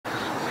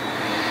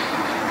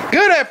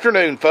Good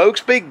afternoon, folks.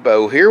 Big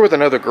Bo here with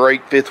another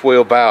great fifth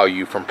wheel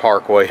value from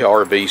Parkway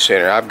RV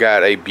Center. I've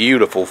got a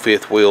beautiful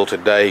fifth wheel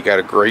today. Got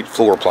a great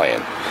floor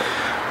plan.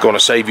 Going to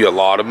save you a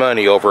lot of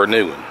money over a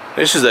new one.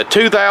 This is a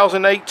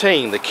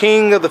 2018, the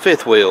king of the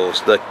fifth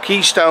wheels, the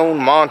Keystone,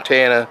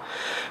 Montana.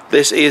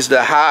 This is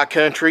the High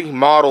Country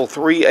Model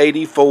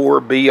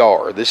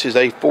 384BR. This is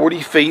a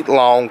 40 feet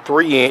long,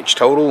 3-inch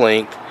total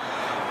length,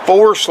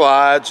 4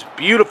 slides,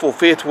 beautiful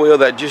fifth wheel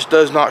that just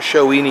does not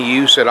show any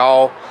use at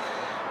all.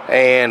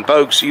 And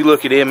folks, you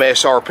look at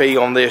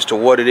MSRP on this to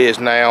what it is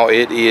now,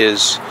 it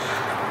is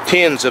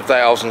tens of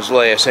thousands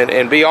less.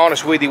 And be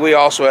honest with you, we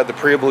also have the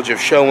privilege of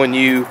showing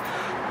you,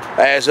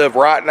 as of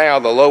right now,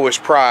 the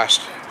lowest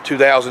priced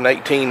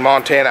 2018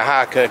 Montana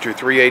High Country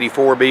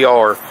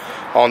 384BR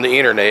on the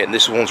internet, and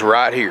this one's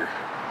right here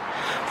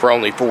for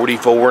only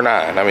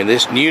 $44,900. I mean,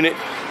 this unit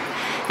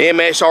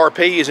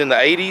MSRP is in the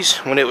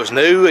 80s when it was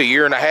new a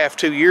year and a half,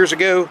 2 years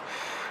ago.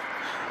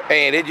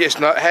 And it just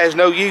has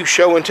no use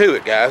showing to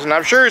it, guys. And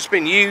I'm sure it's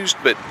been used,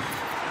 but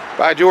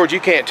by George,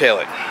 you can't tell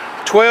it.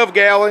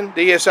 12-gallon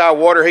DSI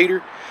water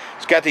heater.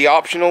 It's got the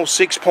optional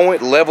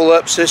 6-point level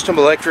up system,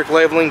 electric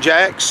leveling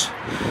jacks.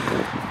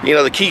 You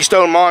know, the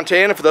Keystone,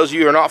 Montana, for those of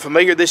you who are not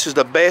familiar, this is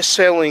the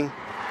best-selling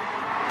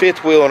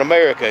fifth wheel in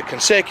America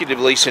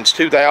consecutively since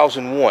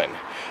 2001.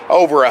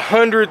 Over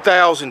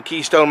 100,000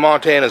 Keystone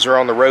Montanas are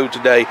on the road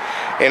today.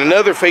 And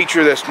another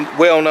feature that's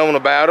well known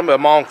about them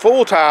among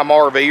full-time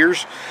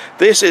RVers,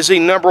 this is the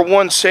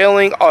 #1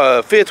 selling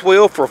fifth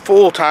wheel for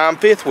full-time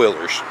fifth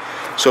wheelers.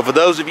 So for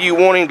those of you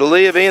wanting to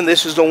live in,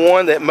 this is the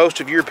one that most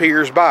of your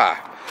peers buy.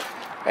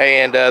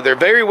 And they're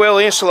very well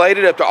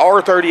insulated, up to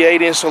R38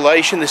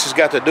 insulation. This has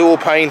got the dual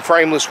pane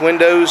frameless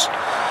windows,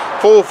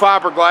 full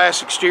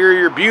fiberglass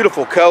exterior,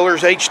 beautiful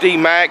colors, HD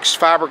Max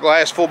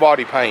fiberglass full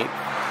body paint.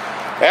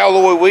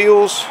 Alloy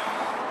wheels.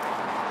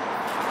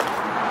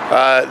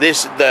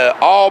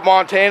 All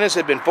Montanas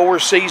have been 4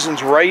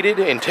 seasons rated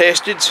and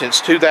tested since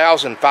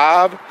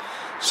 2005.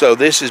 So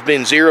this has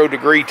been 0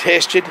 degree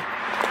tested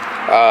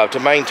to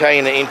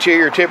maintain an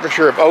interior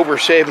temperature of over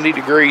 70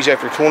 degrees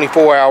after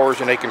 24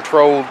 hours in a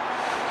controlled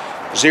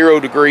 0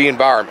 degree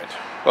environment.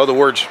 In other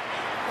words,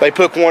 they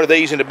put one of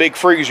these in a big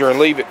freezer and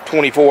leave it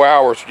 24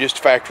 hours for just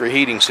factory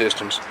heating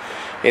systems.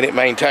 And it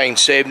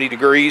maintains 70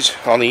 degrees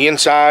on the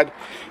inside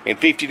and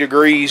 50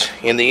 degrees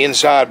in the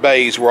inside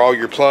bays where all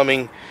your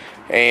plumbing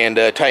and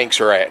tanks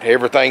are at.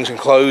 Everything's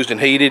enclosed and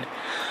heated.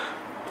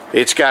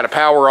 It's got a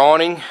power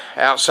awning,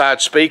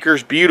 outside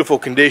speakers, beautiful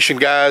condition,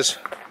 guys.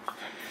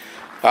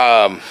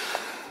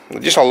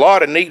 Just a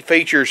lot of neat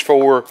features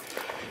for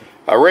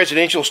a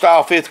residential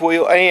style fifth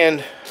wheel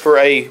and for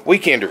a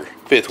weekender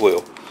fifth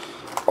wheel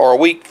or a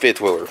week fifth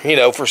wheeler, you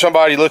know, for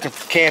somebody looking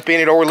to camp in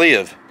it or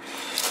live.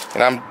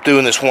 And I'm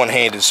doing this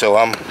one-handed, so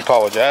I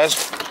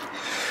apologize.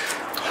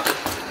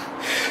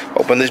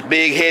 Open this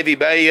big heavy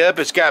bay up.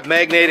 It's got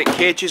magnetic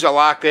catches. I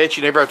like that.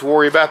 You never have to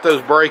worry about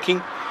those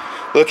breaking.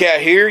 Look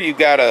out here. You've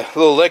got a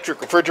little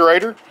electric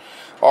refrigerator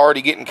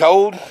already getting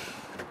cold.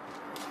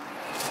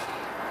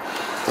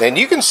 And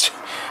you can,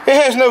 it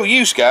has no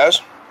use,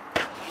 guys.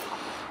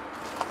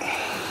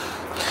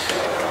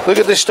 Look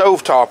at this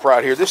stove top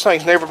right here. This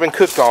thing's never been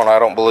cooked on, I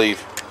don't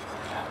believe.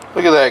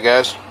 Look at that,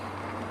 guys.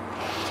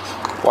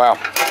 Wow.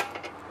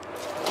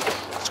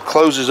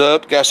 Closes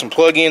up. Got some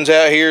plug-ins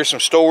out here, some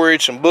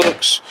storage, some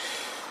books.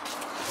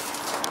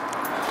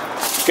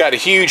 Got a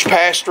huge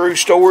pass-through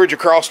storage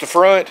across the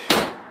front.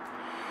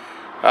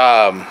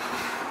 I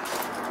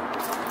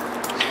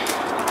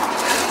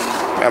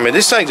mean,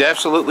 this thing's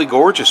absolutely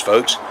gorgeous,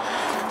 folks.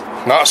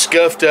 Not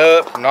scuffed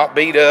up, not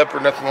beat up, or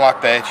nothing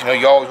like that. You know,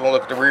 you always want to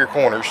look at the rear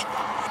corners.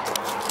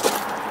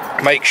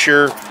 Make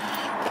sure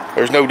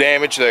there's no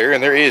damage there,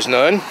 and there is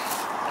none.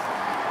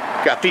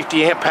 Got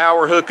 50 amp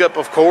power hookup,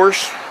 of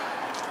course.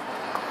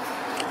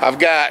 I've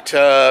got,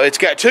 it's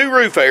got 2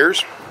 roof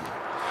airs.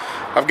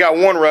 I've got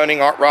one running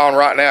on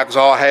right now because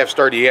all I have is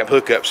 30 amp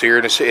hookups here,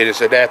 and it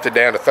is adapted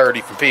down to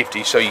 30 from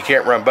 50, so you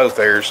can't run both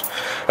airs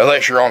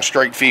unless you're on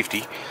straight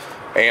 50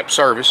 amp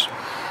service.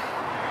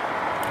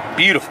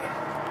 Beautiful.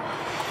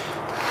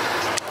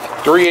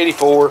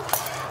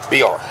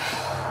 384BR.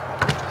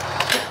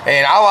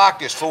 And I like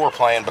this floor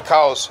plan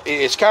because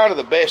it's kind of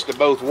the best of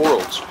both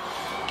worlds.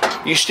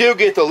 You still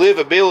get the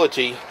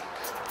livability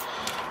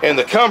and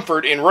the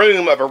comfort and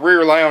room of a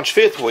rear lounge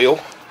fifth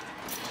wheel,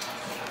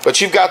 but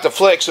you've got the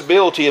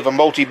flexibility of a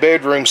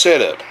multi-bedroom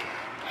setup.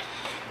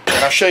 And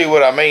I'll show you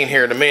what I mean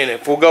here in a minute.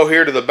 If we'll go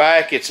here to the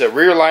back, it's a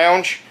rear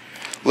lounge,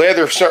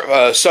 leather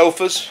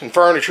sofas and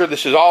furniture.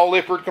 This is all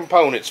Lippard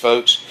components,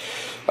 folks.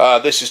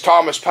 This is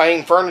Thomas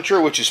Paine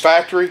furniture, which is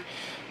factory.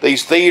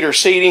 These theater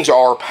seatings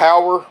are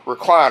power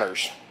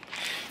recliners.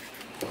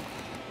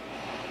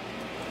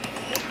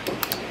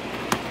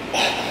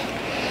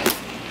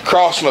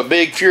 Across from a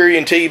big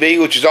Furion TV,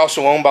 which is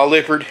also owned by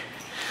Lippard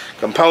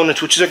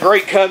Components, which is a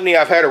great company.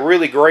 I've had a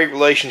really great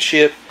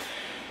relationship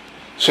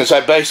since I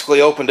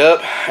basically opened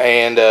up,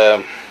 and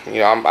you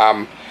know,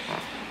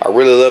 I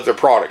really love their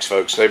products,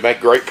 folks. They make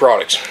great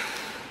products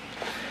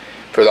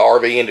for the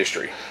RV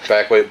industry. In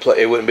fact,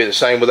 it wouldn't be the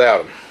same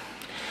without them.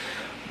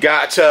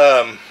 Got,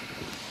 I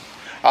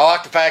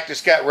like the fact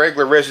it's got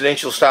regular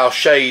residential style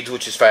shades,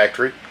 which is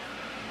factory.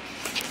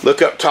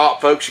 Look up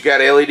top, folks. You got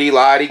LED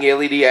lighting,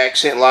 LED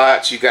accent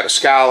lights. You've got a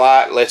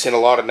skylight, lets in a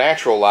lot of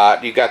natural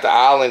light. You've got the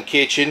island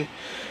kitchen.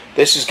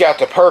 This has got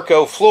the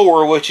Perco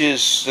floor, which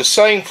is the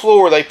same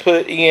floor they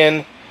put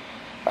in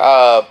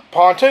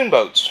pontoon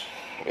boats.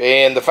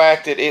 And the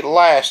fact that it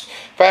lasts,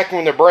 in fact,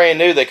 when they're brand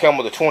new, they come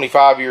with a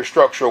 25-year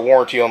structural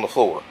warranty on the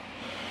floor.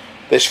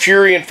 This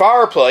Furion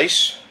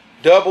fireplace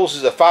doubles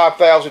as a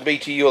 5,000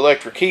 BTU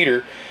electric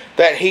heater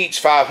that heats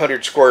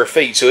 500 square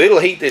feet. So it'll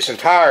heat this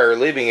entire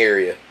living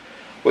area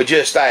with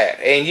just that.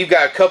 And you've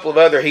got a couple of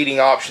other heating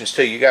options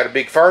too. You got a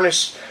big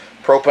furnace,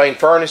 propane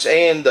furnace,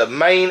 and the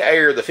main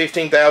air, the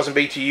 15,000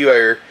 BTU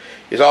air,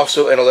 is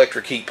also an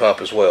electric heat pump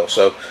as well.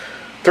 So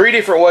 3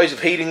 different ways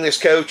of heating this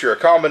coach, or a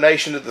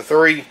combination of the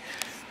 3.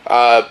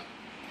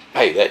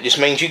 Hey, that just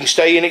means you can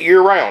stay in it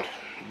year round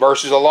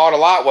versus a lot of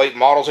lightweight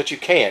models that you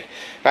can't.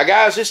 Now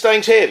guys, this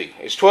thing's heavy.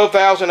 It's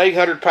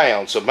 12,800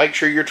 pounds, so make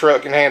sure your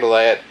truck can handle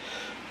that,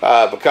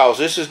 because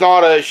this is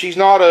not a, she's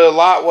not a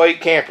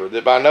lightweight camper,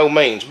 that by no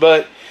means.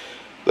 But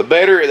the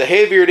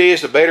heavier it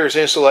is, the better it's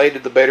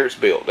insulated, the better it's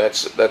built.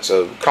 That's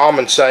a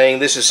common saying.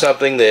 This is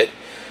something that,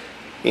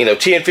 you know,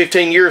 10,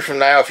 15 years from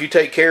now, if you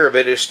take care of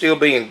it, it'll still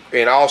be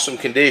in awesome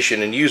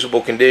condition and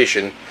usable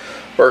condition,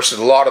 versus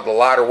a lot of the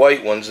lighter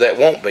weight ones that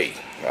won't be.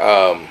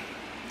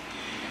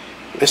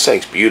 This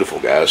thing's beautiful,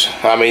 guys.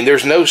 I mean,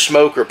 there's no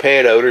smoke or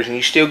pet odors, and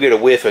you still get a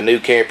whiff of new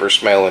camper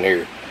smell in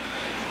here.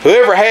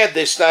 Whoever had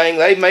this thing,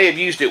 they may have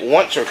used it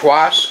once or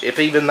twice, if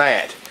even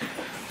that.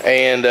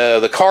 And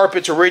the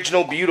carpet's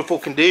original, beautiful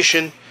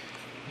condition.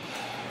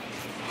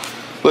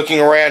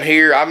 Looking around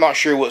here, I'm not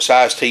sure what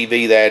size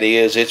TV that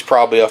is. It's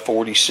probably a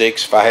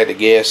 46 if I had to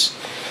guess.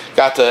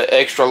 Got the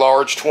extra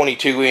large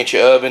 22-inch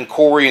oven,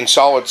 Corian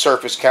solid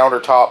surface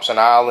countertops and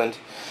island.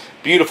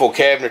 Beautiful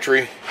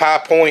cabinetry, high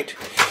point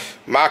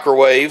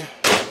microwave.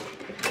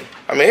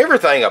 I mean,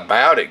 everything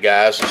about it,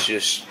 guys, is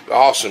just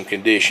awesome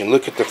condition.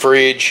 Look at the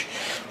fridge,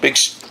 big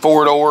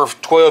 4-door,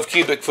 12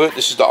 cubic foot.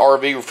 This is the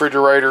RV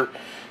refrigerator.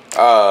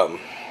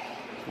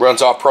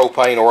 Runs off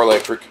propane or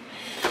electric,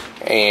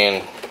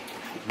 and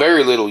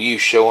very little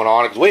use showing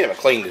on it because we haven't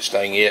cleaned this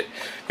thing yet.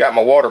 Got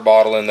my water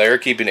bottle in there,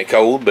 keeping it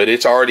cold, but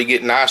it's already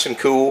getting nice and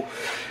cool.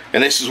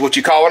 And this is what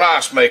you call an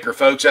ice maker,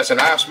 folks. That's an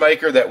ice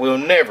maker that will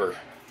never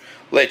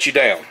let you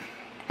down.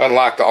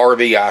 Unlike the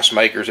RV ice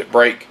makers that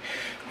break,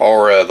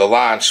 or the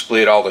lines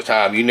split all the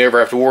time. You never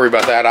have to worry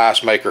about that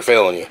ice maker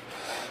failing you.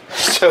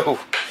 So,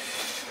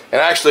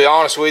 and actually,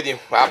 honest with you,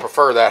 I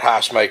prefer that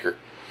ice maker.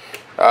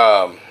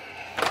 Of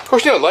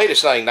course, you know, the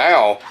latest thing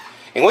now,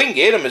 and we can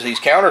get them as these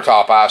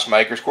countertop ice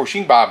makers. Of course,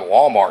 you can buy them at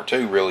Walmart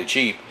too, really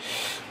cheap.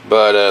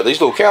 But these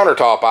little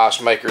countertop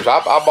ice makers, I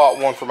bought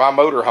one for my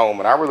motorhome,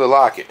 and I really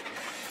like it.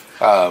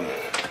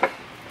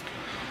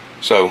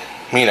 So,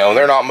 you know,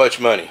 they're not much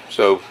money.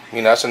 So,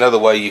 you know, that's another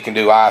way you can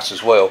do ice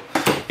as well,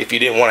 if you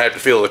didn't want to have to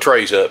fill the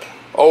trays up,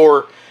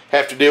 or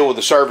have to deal with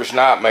the service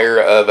nightmare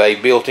of a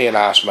built-in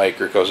ice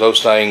maker, because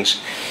those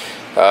things,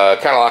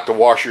 kind of like the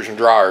washers and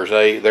dryers,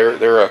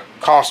 they're a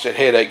constant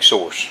headache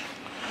source.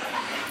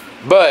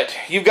 But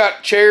you've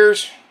got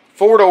chairs,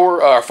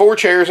 4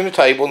 chairs and a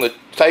table, and the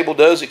table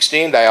does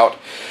extend out.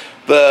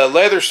 The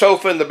leather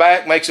sofa in the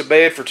back makes a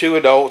bed for 2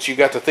 adults. You've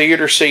got the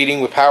theater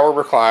seating with power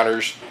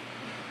recliners.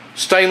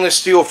 Stainless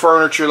steel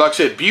furniture, like I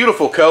said,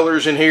 beautiful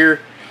colors in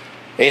here.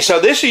 And so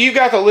this, you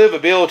got the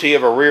livability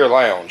of a rear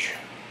lounge.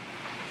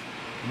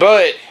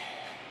 But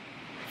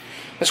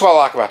that's what I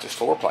like about this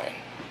floor plan.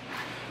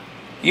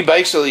 You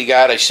basically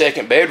got a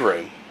second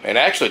bedroom, and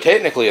actually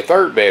technically a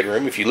third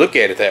bedroom if you look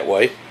at it that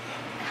way,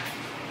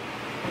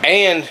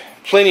 and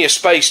plenty of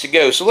space to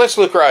go. So let's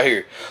look right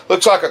here.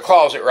 Looks like a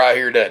closet right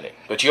here, doesn't it?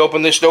 But you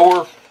open this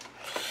door,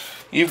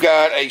 you've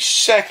got a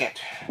second.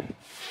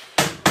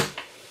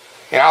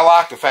 And I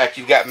like the fact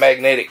you've got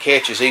magnetic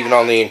catches even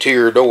on the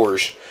interior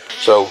doors.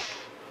 So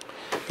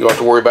you don't have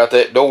to worry about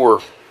that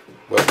door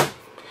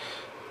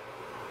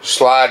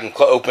slide and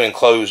open and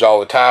close all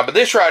the time. But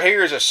this right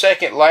here is a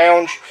second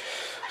lounge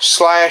 /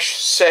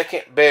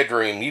 second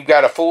bedroom. You've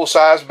got a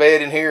full-size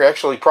bed in here,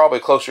 actually probably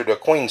closer to a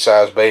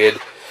queen-size bed.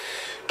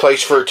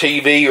 Place for a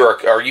TV,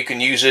 or you can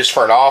use this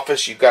for an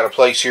office. You've got a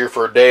place here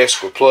for a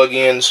desk with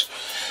plug-ins,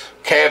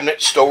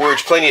 cabinet,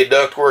 storage, plenty of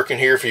ductwork in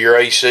here for your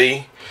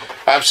AC.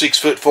 I'm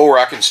 6'4",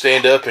 I can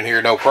stand up in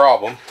here no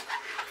problem.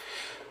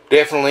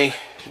 Definitely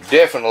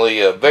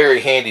a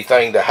very handy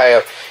thing to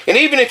have. And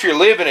even if you're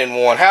living in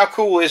one, how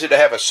cool is it to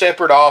have a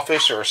separate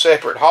office or a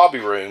separate hobby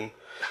room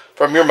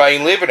from your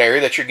main living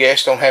area that your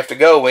guests don't have to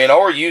go in,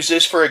 or use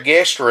this for a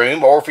guest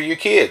room or for your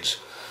kids,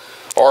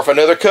 or if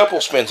another couple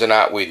spends the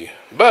night with you.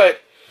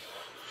 But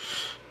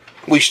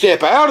we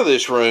step out of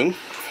this room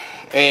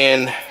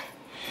and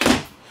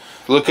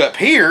look up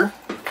here,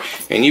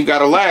 and you've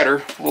got a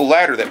little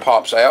ladder that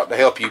pops out to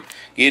help you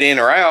get in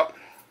or out.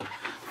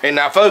 And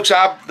now, folks,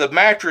 the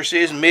mattress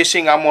is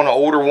missing. I'm going to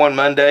order one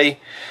Monday,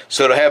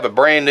 so to have a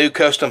brand new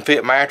custom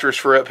fit mattress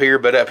for up here.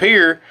 But up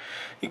here,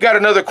 you got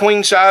another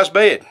queen size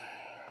bed.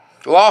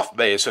 loft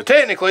bed. So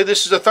technically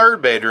this is a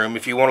third bedroom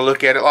if you want to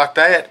look at it like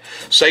that.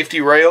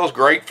 Safety rails,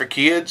 great for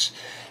kids.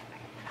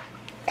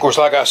 Of course,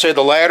 like I said,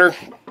 the ladder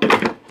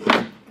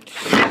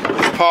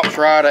pops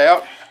right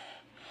out,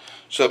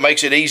 so it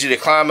makes it easy to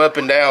climb up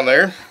and down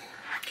there.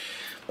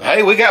 But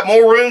hey, we got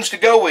more rooms to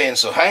go in,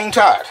 so hang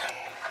tight.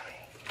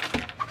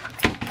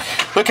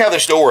 Look how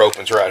this door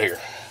opens right here.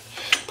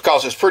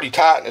 Because it's pretty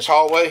tight in this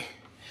hallway,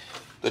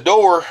 the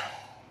door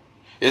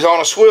is on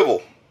a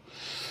swivel.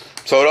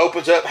 So it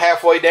opens up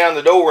halfway down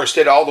the door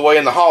instead of all the way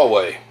in the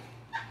hallway.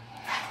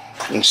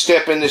 And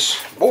step in this,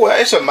 boy,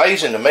 it's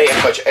amazing to me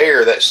how much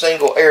air that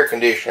single air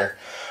conditioner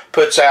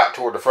puts out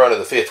toward the front of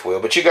the fifth wheel.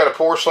 But you got a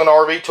porcelain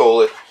RV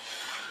toilet,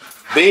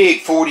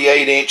 big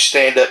 48-inch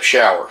stand-up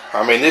shower.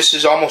 I mean, this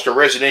is almost a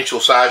residential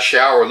size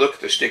shower. Look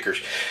at the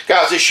stickers.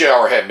 Guys, this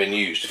shower hasn't been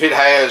used. If it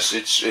has,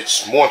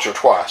 it's once or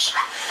twice.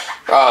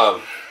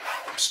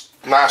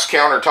 Nice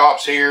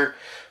countertops here.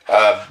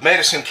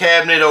 Medicine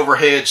cabinet,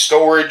 overhead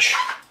storage.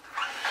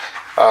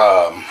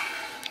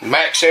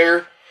 Max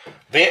Air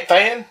vent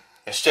fan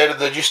instead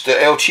of just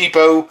the El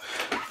Cheapo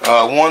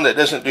one that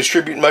doesn't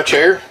distribute much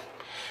air.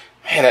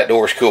 Man, that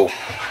door's cool.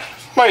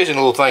 Amazing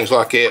little things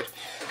like that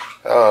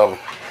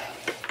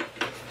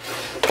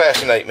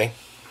fascinate me.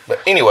 But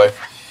anyway,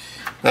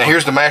 now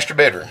here's the master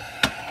bedroom.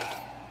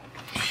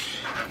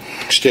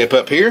 Step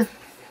up here.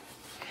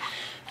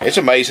 It's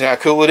amazing how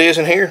cool it is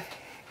in here.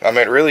 I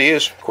mean, it really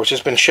is. Of course,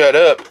 it's been shut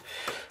up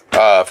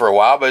for a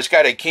while, but it's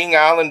got a King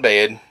Island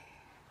bed.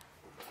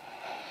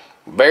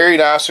 Very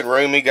nice and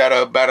roomy. Got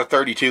about a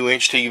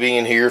 32-inch TV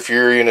in here,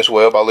 Furion as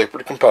well by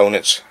Lippert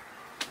Components.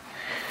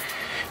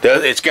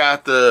 It's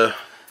got the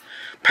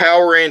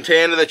power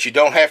antenna that you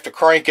don't have to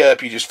crank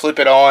up. You just flip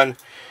it on,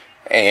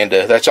 and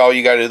that's all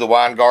you got to do, the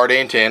wine guard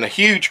antenna.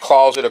 Huge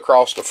closet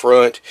across the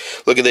front.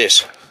 Look at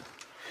this.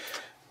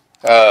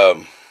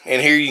 In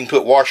here you can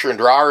put washer and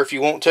dryer if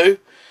you want to.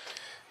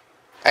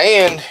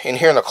 And in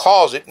here in the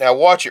closet, now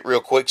watch it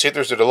real quick, see if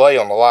there's a delay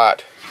on the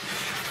light.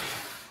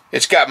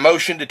 It's got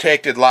motion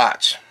detected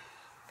lights.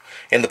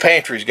 And the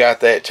pantry's got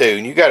that too.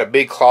 And you got a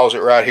big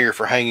closet right here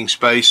for hanging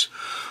space.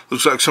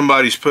 Looks like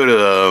somebody's put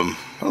a,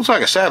 looks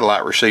like a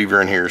satellite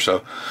receiver in here.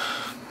 So,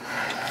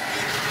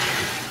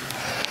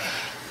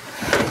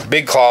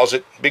 big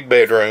closet, big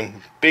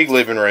bedroom, big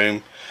living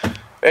room.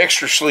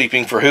 Extra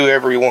sleeping for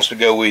whoever wants to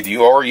go with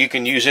you. Or you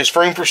can use this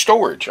room for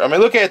storage. I mean,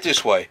 look at it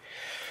this way.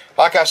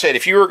 Like I said,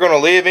 if you were going to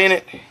live in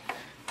it,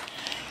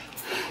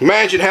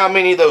 imagine how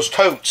many of those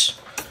totes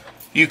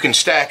you can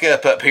stack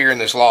up here in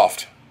this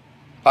loft.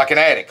 Like an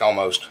attic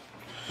almost.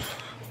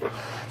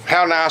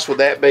 How nice would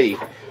that be?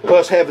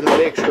 Plus having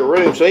that extra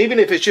room. So even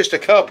if it's just a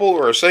couple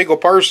or a single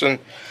person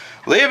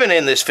living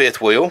in this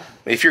fifth wheel,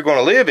 if you're going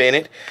to live in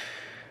it,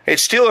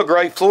 it's still a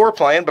great floor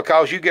plan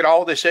because you get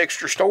all this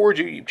extra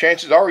storage.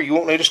 Chances are you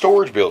won't need a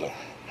storage building.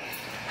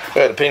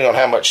 Well, depending on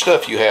how much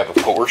stuff you have,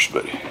 of course.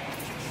 But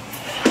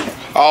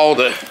all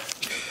the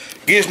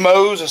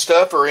gizmos and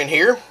stuff are in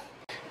here.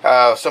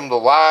 Some of the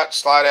lights,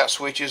 slide out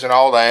switches and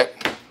all that.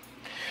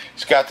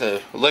 It's got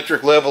the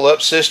electric level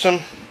up system.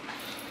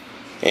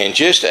 And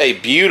just a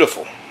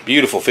beautiful,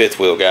 beautiful fifth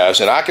wheel,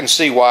 guys. And I can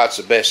see why it's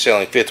the best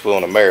selling fifth wheel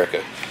in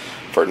America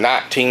for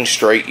 19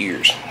 straight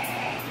years.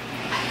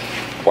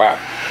 Wow.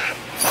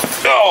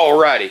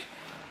 Alrighty.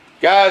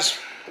 Guys,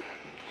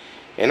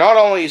 and not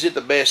only is it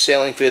the best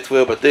selling fifth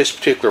wheel, but this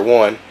particular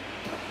one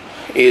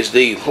is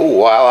the,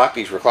 oh, I like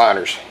these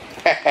recliners.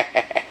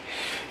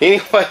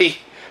 Anyway,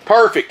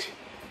 perfect.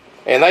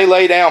 And they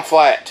lay down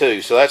flat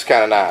too, so that's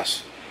kind of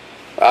nice.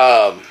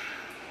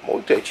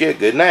 We'll take you a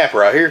good nap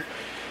right here.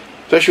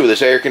 Especially with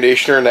this air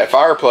conditioner and that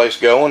fireplace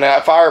going. Now,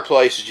 that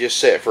fireplace is just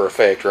set for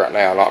effect right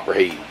now, not for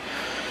heat.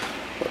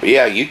 But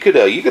yeah, you could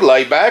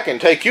lay back and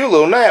take you a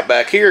little nap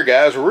back here,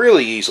 guys,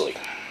 really easily.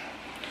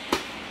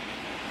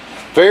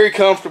 Very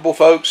comfortable,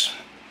 folks.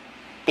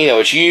 You know,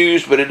 it's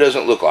used, but it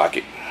doesn't look like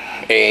it.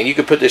 And you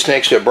could put this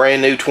next to a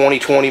brand new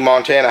 2020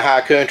 Montana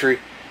High Country,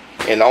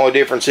 and the only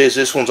difference is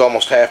this one's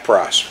almost half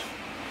price.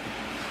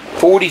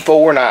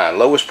 $44.9,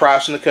 lowest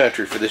price in the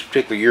country for this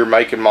particular year,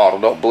 make, and model.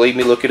 Don't believe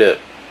me? Look it up.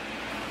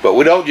 But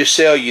we don't just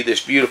sell you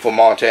this beautiful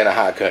Montana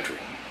High Country.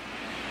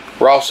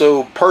 We're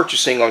also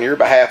purchasing on your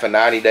behalf a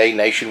 90-day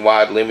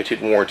nationwide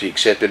limited warranty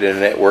accepted in a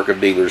network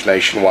of dealers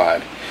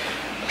nationwide.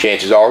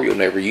 Chances are you'll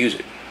never use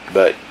it,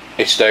 but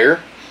it's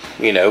there,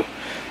 you know,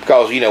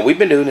 because, you know, we've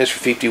been doing this for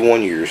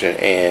 51 years,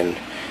 and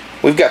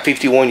we've got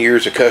 51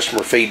 years of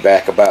customer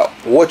feedback about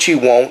what you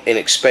want and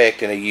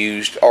expect in a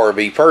used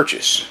RV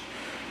purchase.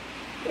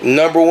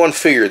 Number one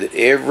fear that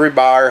every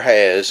buyer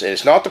has, and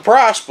it's not the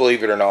price,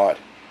 believe it or not,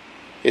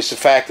 it's the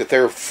fact that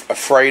they're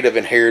afraid of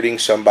inheriting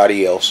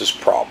somebody else's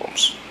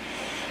problems.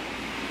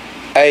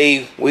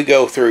 We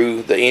go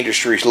through the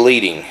industry's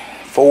leading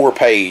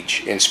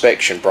 4-page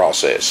inspection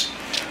process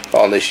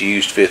on this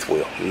used fifth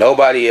wheel.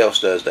 Nobody else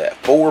does that.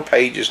 4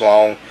 pages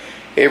long.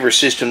 Every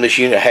system this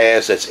unit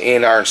has that's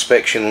in our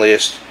inspection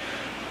list.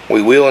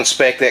 We will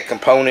inspect that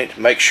component,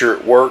 make sure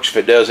it works. If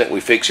it doesn't,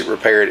 we fix it,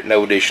 repair it at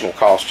no additional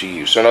cost to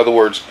you. So in other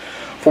words,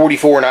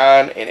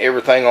 $44.9, and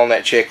everything on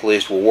that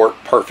checklist will work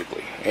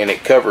perfectly, and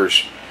it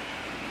covers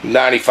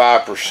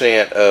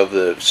 95% of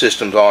the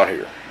systems on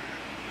here,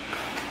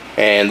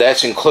 and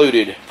that's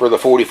included for the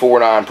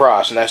 $44.9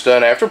 price, and that's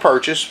done after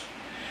purchase.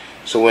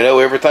 So we know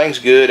everything's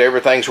good,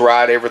 everything's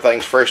right,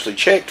 everything's freshly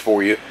checked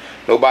for you.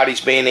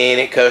 Nobody's been in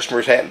it,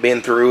 customers haven't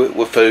been through it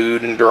with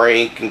food and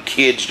drink and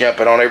kids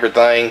jumping on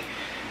everything.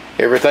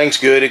 Everything's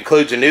good. It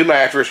includes a new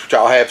mattress, which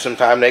I'll have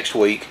sometime next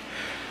week.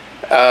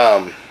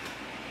 But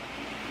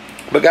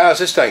guys,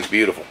 this thing's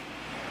beautiful.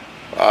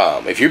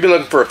 If you've been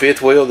looking for a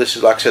fifth wheel, this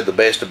is, like I said, the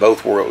best of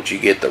both worlds. You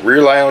get the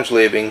rear lounge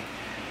living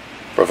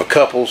of a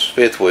couple's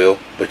fifth wheel,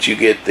 but you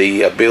get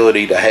the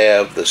ability to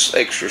have this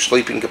extra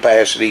sleeping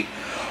capacity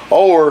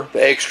or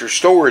the extra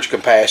storage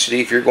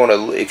capacity if you're going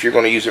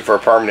to use it for a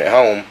permanent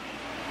home.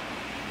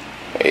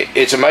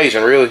 It's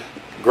amazing, really.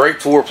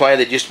 Great floor plan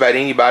that just about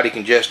anybody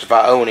can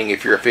justify owning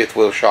if you're a fifth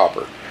wheel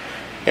shopper.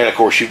 And of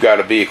course, you've got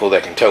a vehicle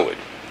that can tow it.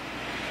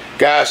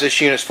 Guys, this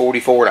unit's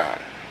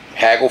 $44.9.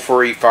 Haggle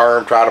free,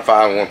 firm. Try to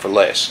find one for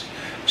less,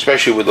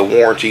 especially with the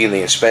warranty and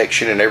the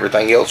inspection and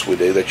everything else we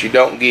do that you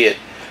don't get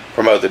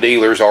from other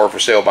dealers or for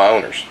sale by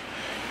owners.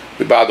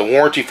 We buy the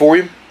warranty for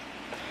you.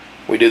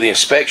 We do the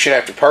inspection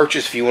after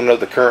purchase if you want to know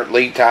the current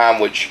lead time,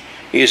 which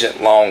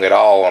isn't long at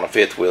all on a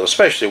fifth wheel,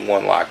 especially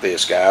one like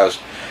this, guys.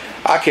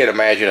 I can't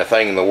imagine a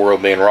thing in the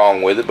world being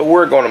wrong with it, but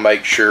we're going to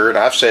make sure, and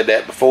I've said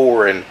that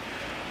before, and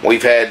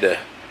we've had to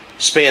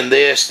spend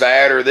this,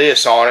 that, or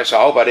this on it, so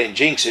I hope I didn't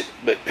jinx it,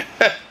 but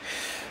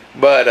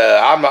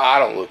I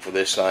don't look for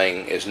this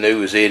thing as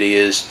new as it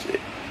is,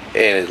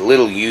 and as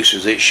little use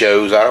as it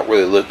shows. I don't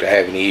really look to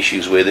have any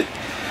issues with it,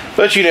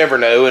 but you never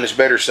know, and it's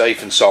better safe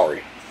than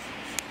sorry.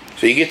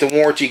 So you get the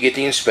warranty, you get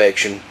the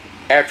inspection.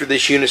 After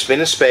this unit's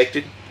been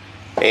inspected,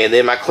 and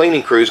then my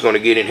cleaning crew is going to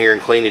get in here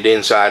and clean it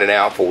inside and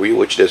out for you,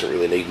 which doesn't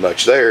really need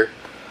much there.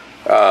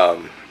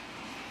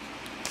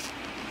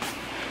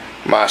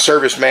 My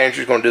service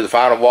manager is going to do the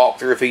final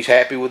walkthrough if he's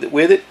happy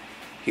with it.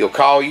 He'll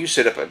call you,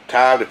 set up a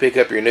time to pick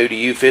up your new to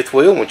you fifth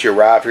wheel. Once you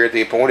arrive here at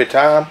the appointed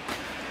time,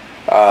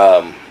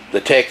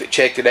 the tech that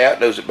checked it out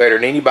knows it better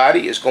than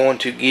anybody, is going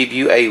to give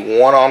you a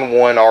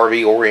one-on-one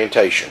RV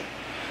orientation.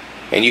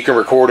 And you can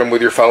record him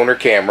with your phone or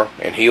camera,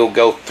 and he'll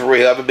go through.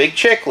 He'll have a big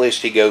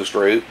checklist he goes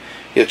through.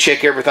 He'll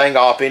check everything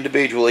off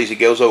individually as he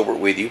goes over it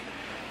with you,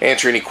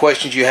 answer any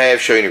questions you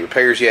have, show you any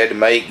repairs you had to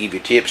make, give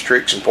you tips,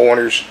 tricks, and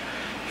pointers.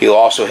 He'll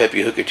also help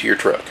you hook it to your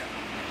truck.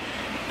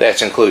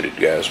 That's included,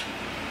 guys.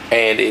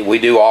 And we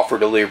do offer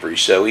delivery,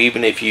 so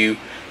even if you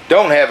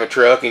don't have a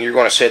truck and you're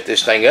going to set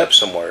this thing up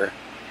somewhere,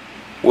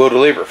 we'll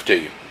deliver it to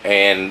you.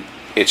 And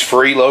it's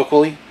free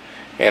locally.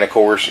 And of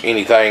course,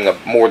 anything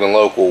more than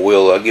local,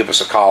 will give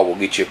us a call. We'll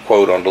get you a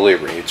quote on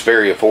delivery. It's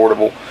very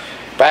affordable.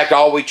 In fact,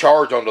 all we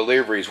charge on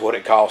delivery is what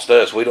it costs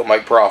us. We don't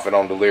make profit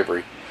on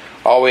delivery.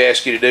 All we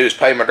ask you to do is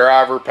pay my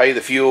driver, pay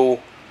the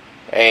fuel,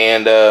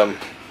 and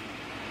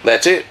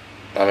that's it.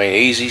 I mean,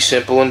 easy,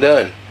 simple, and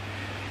done.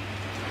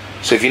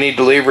 So if you need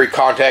delivery,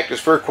 contact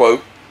us for a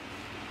quote.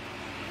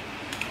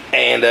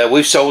 And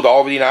we've sold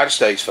all over the United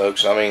States,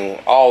 folks. I mean,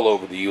 all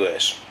over the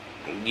U.S.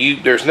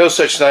 There's no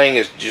such thing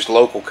as just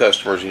local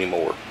customers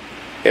anymore.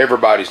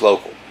 Everybody's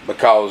local,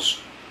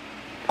 because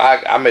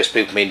I met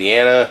people from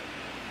Indiana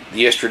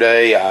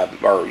yesterday.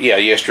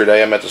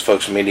 Yesterday I met those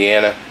folks from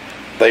Indiana.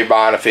 They're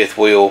buying a fifth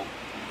wheel.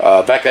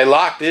 In fact, they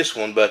liked this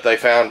one, but they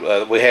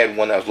found we had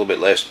one that was a little bit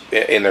less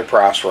in their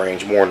price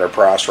range, more in their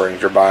price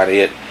range. They're buying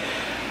it.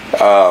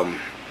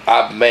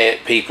 I've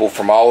met people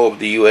from all over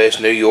the U.S.,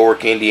 New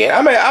York,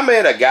 Indiana. I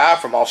met a guy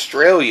from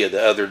Australia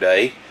the other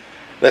day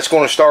that's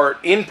going to start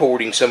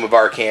importing some of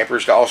our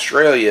campers to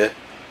Australia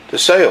to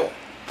sell.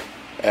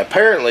 And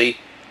apparently,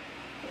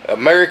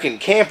 American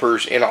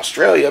campers in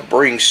Australia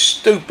bring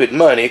stupid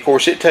money. Of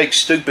course, it takes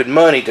stupid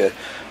money to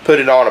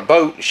put it on a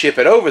boat and ship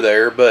it over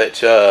there,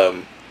 but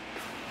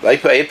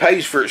it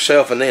pays for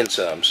itself and then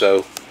some.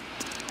 So,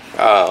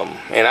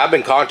 and I've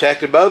been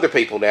contacted by other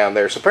people down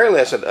there. So apparently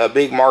that's a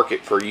big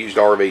market for used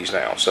RVs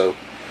now. So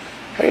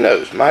who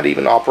knows? Might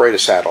even operate a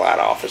satellite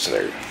office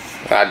there.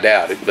 I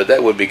doubt it, but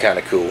that would be kind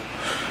of cool.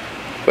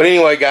 But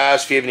anyway,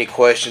 guys, if you have any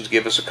questions,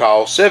 give us a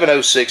call,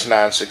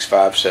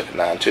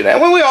 706-965-7929.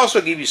 And we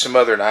also give you some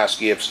other nice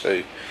gifts,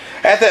 too.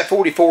 At that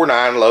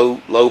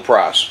 $44.9 low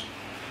price.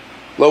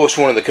 Lowest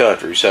one in the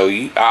country. So,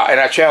 and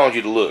I challenge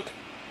you to look.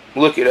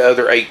 Look at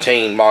other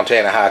 18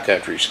 Montana high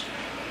countries,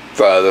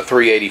 the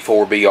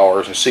 384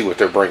 BRs, and see what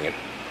they're bringing.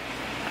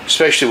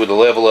 Especially with the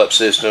level up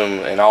system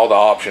and all the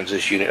options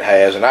this unit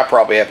has. And I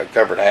probably haven't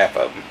covered half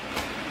of them.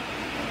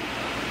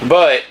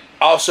 But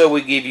also,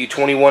 we give you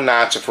 21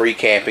 nights of free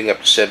camping, up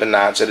to 7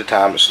 nights at a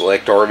time, at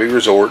select RV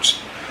resorts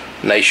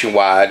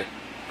nationwide,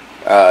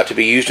 to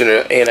be used in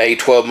a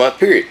 12-month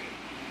period.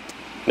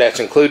 That's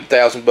included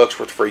 $1,000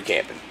 worth of free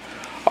camping.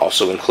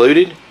 Also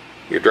included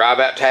your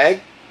drive-out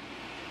tag,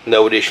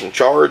 no additional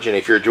charge, and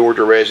if you're a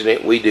Georgia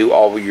resident, we do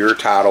all of your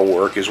title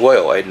work as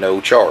well at no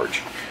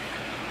charge.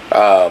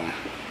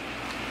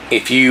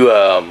 If you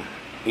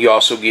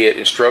also get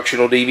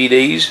instructional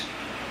DVDs.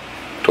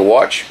 to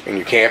watch in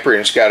your camper,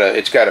 and it's got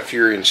a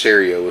Furion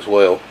stereo as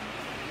well.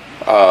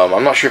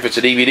 I'm not sure if it's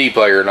a DVD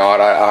player or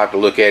not. I'll have to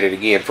look at it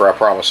again before I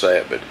promise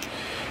that, but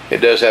it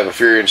does have a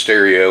Furion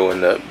stereo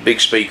and the big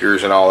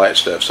speakers and all that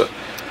stuff. So,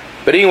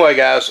 but anyway,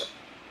 guys,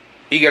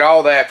 you get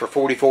all that for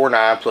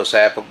 $44.9 plus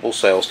applicable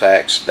sales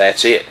tax.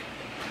 That's it.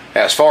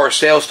 Now, as far as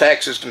sales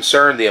tax is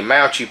concerned, the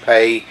amount you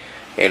pay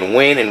and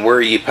when and where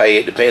you pay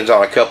it depends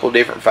on a couple of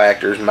different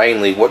factors,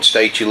 mainly what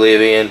state you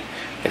live in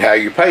and how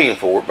you're paying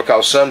for it,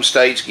 because some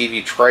states give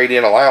you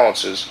trade-in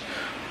allowances.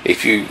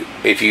 If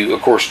you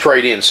of course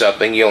trade in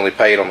something, you only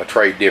pay it on the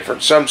trade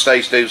difference. Some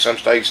states do, some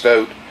states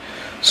don't.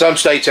 Some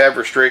states have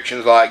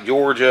restrictions, like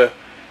Georgia.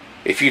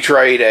 If you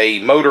trade a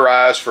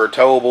motorized for a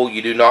towable,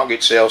 you do not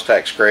get sales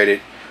tax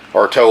credit,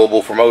 or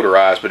towable for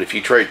motorized. But if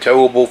you trade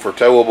towable for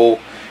towable,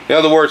 in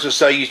other words, let's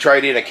say you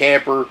trade in a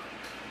camper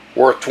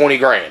worth 20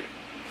 grand,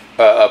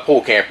 a pool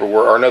camper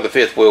or another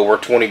fifth wheel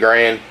worth 20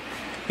 grand,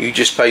 you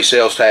just pay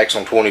sales tax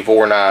on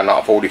 $24.9,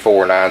 not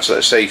 $44.9, so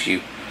that saves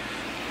you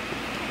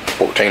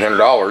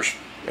 $1,400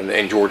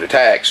 in Georgia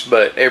tax.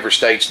 But every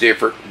state's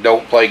different.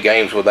 Don't play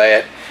games with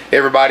that.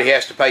 Everybody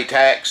has to pay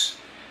tax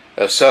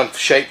of some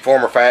shape,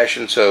 form, or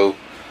fashion, so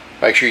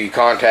make sure you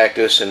contact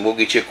us and we'll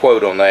get you a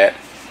quote on that,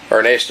 or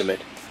an estimate.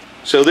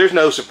 So there's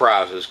no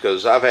surprises,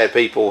 because I've had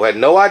people who had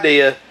no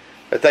idea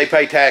that they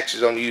pay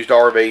taxes on used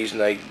RVs, and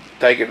they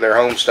take it to their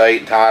home state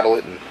and title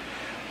it, and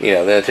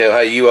then they tell,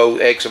 hey, you owe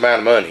X amount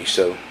of money.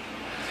 So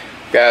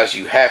guys,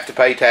 you have to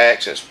pay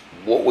tax. That's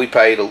what we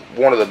pay, to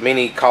one of the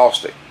many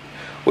costs that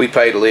we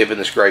pay to live in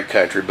this great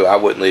country, but I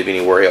wouldn't live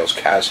anywhere else,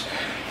 guys.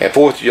 And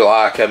 4th of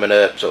July coming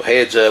up, so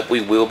heads up,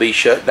 we will be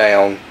shut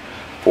down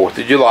 4th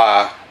of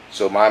July,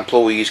 so my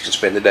employees can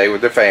spend the day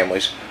with their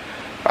families.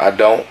 I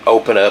don't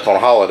open up on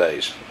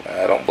holidays.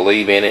 I don't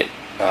believe in it.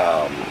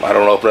 I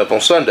don't open up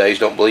on Sundays.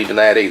 Don't believe in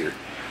that either.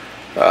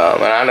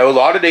 And I know a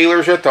lot of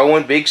dealers are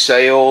throwing big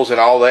sales and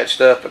all that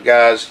stuff, but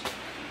guys,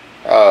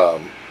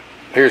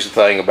 here's the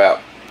thing about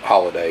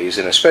holidays,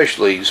 and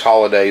especially these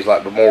holidays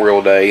like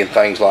Memorial Day and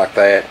things like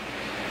that.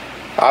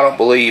 I don't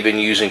believe in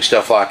using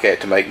stuff like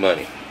that to make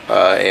money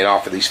and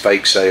offer these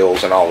fake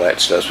sales and all that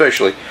stuff,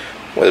 especially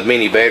with as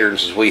many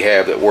veterans as we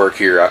have that work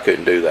here. I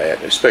couldn't do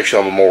that, especially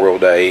on Memorial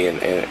Day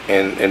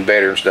and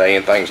Veterans Day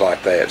and things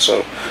like that.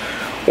 So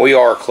we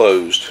are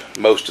closed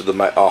most of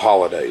the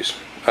holidays,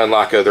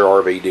 unlike other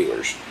RV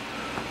dealers.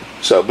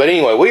 So, but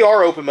anyway, we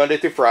are open Monday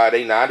through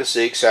Friday, 9 to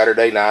 6,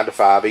 Saturday 9 to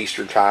 5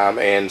 Eastern Time,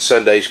 and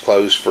Sundays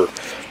closed for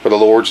the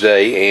Lord's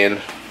Day and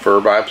for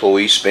my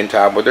employees spend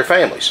time with their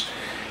families.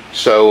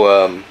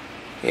 So,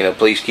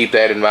 please keep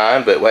that in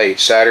mind. But wait,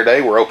 it's Saturday,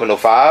 we're open till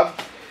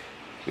 5.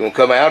 You want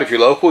to come out, if you're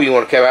local, you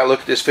want to come out and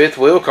look at this fifth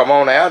wheel, come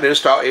on out.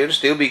 It'll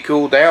still be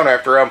cooled down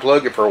after I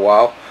unplug it for a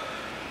while.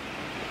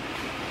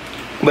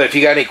 But if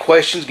you got any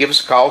questions, give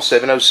us a call,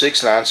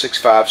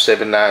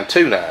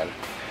 706-965-7929.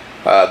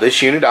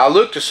 This unit, I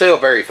look to sell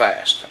very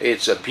fast.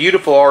 It's a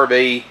beautiful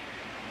RV.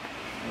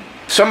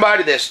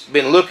 Somebody that's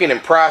been looking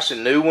and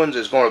pricing new ones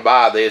is going to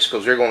buy this,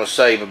 because they're going to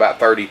save about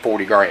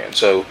 30-40 grand.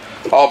 So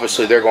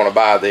obviously they're going to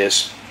buy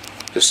this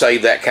to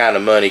save that kind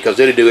of money, because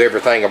it'll do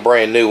everything a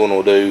brand new one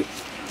will do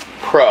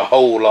for a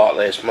whole lot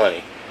less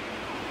money.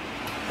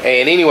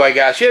 And anyway,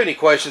 guys, if you have any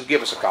questions,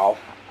 give us a call,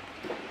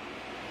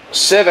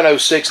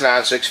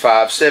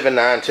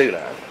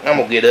 706-965-7929. I'm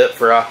going to get up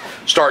for I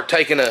start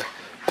taking a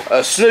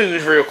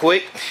snooze real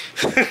quick,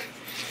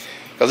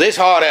 because it's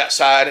hot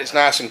outside. It's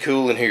nice and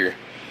cool in here.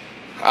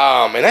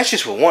 And that's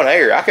just with one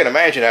air. I can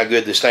imagine how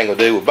good this thing will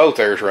do with both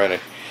airs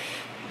running.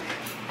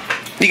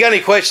 If you got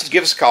any questions,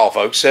 give us a call,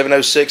 folks.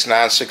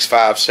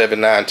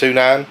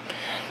 706-965-7929.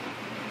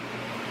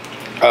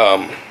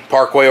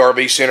 Parkway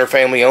RV Center,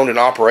 family owned and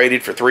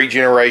operated for 3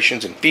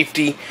 generations and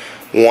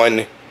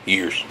 51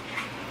 years.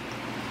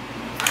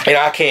 And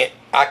I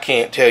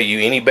can't tell you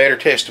any better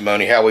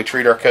testimony how we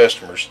treat our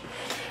customers,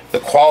 the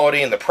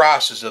quality and the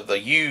prices of the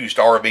used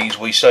RVs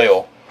we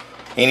sell,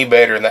 any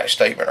better than that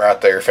statement right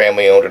there.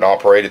 Family owned and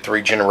operated,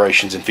 3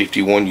 generations and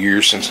 51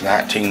 years since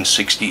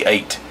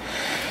 1968.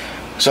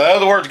 So in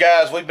other words,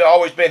 guys, we've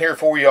always been here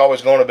for you,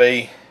 always going to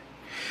be.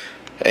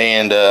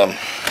 And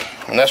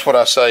that's what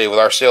I say with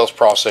our sales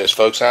process,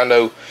 folks. I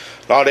know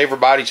not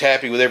everybody's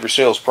happy with every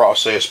sales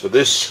process, but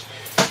this,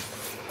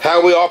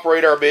 how we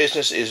operate our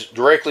business, is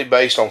directly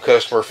based on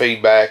customer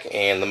feedback,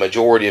 and the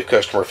majority of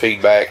customer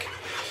feedback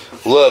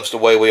loves the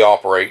way we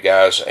operate,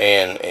 guys.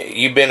 And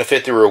you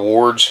benefit the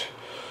rewards.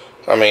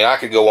 I mean, I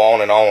could go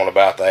on and on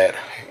about that.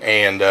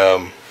 And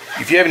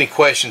if you have any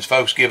questions,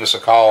 folks, give us a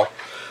call,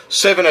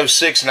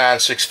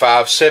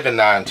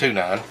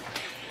 706-965-7929.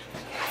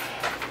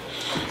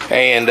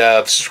 And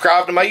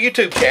subscribe to my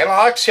YouTube channel.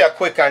 I like to see how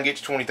quick I can get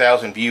to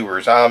 20,000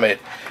 viewers. I'm at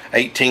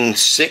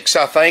 18.6,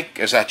 I think,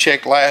 as I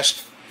checked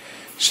last.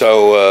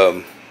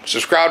 So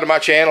subscribe to my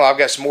channel. I've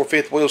got some more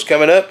fifth wheels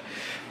coming up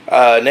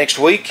next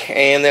week,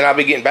 and then I'll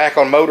be getting back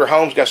on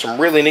motorhomes. Got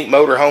some really neat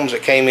motorhomes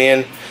that came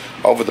in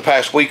over the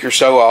past week or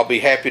so. I'll be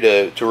happy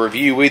to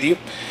review with you.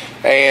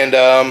 And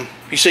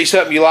if you see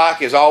something you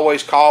like, as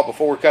always, call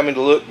before coming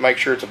to look, make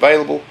sure it's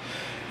available.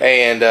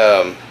 And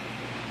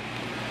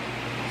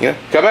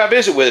come out and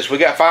visit with us. We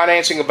got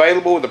financing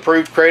available with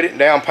approved credit and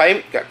down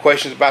payment. Got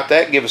questions about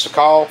that, give us a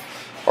call,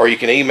 or you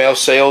can email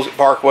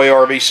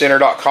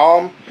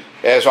sales@parkwayrvcenter.com.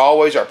 As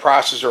always, our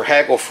prices are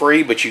haggle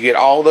free, but you get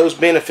all those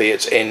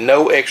benefits and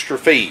no extra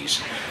fees.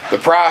 The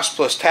price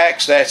plus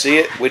tax, that's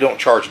it. We don't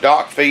charge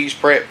dock fees,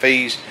 prep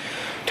fees,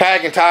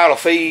 tag and title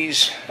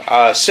fees,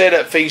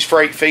 setup fees,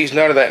 freight fees,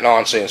 none of that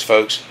nonsense,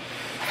 folks,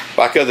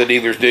 like other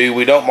dealers do.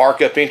 We don't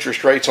mark up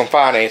interest rates on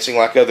financing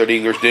like other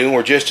dealers do. And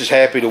we're just as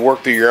happy to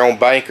work through your own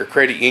bank or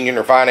credit union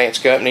or finance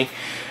company.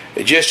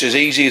 It's just as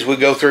easy as we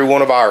go through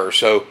one of ours.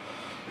 So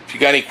if you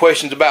got any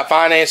questions about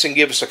financing,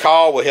 give us a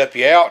call. We'll help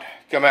you out.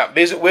 Come out and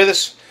visit with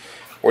us.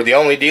 We're the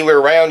only dealer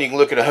around. You can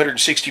look at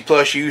 160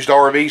 plus used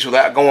RVs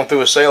without going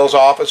through a sales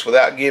office,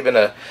 without giving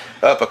up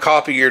a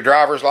copy of your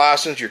driver's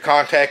license, your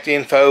contact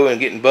info, and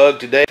getting bugged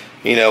today.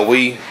 You know,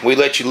 we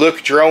let you look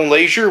at your own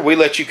leisure. We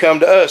let you come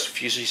to us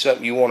if you see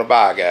something you want to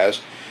buy,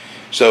 guys.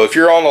 So if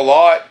you're on the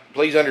lot,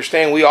 please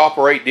understand we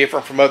operate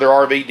different from other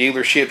RV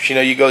dealerships. You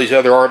know, you go to these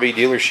other RV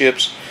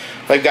dealerships,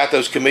 they've got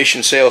those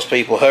commission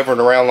salespeople hovering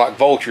around like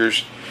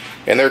vultures,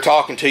 and they're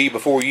talking to you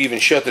before you even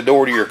shut the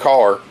door to your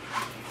car.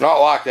 Not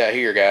like that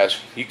here, guys.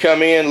 You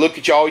come in, look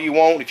at you all you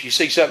want. If you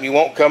see something you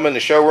want, come in the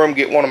showroom,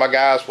 get one of my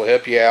guys, we'll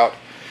help you out.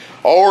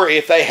 Or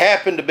if they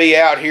happen to be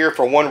out here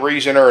for one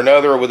reason or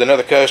another with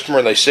another customer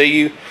and they see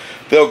you,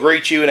 they'll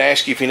greet you and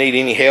ask you if you need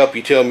any help.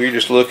 You tell them you're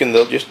just looking,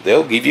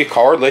 they'll give you a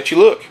card, let you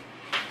look.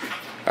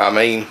 I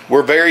mean,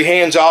 we're very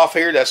hands-off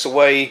here. That's the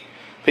way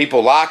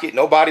people like it.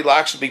 Nobody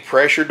likes to be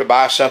pressured to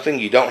buy something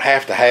you don't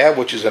have to have,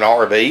 which is an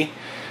RV.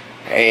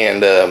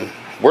 And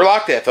we're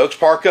like that, folks.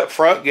 Park up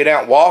front, get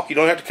out and walk. You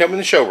don't have to come in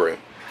the showroom.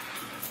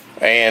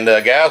 And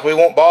guys, we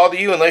won't bother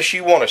you unless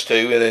you want us to,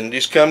 and then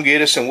just come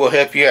get us and we'll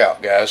help you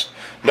out, guys.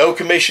 No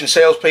commission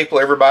salespeople.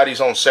 Everybody's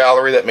on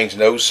salary. That means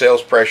no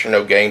sales pressure,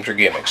 no games or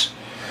gimmicks.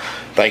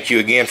 Thank you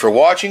again for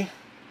watching.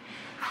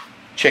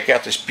 Check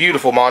out this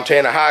beautiful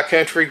Montana high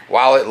country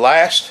while it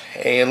lasts,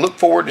 and look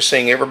forward to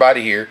seeing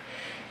everybody here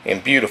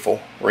in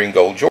beautiful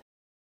Ringgold, Georgia.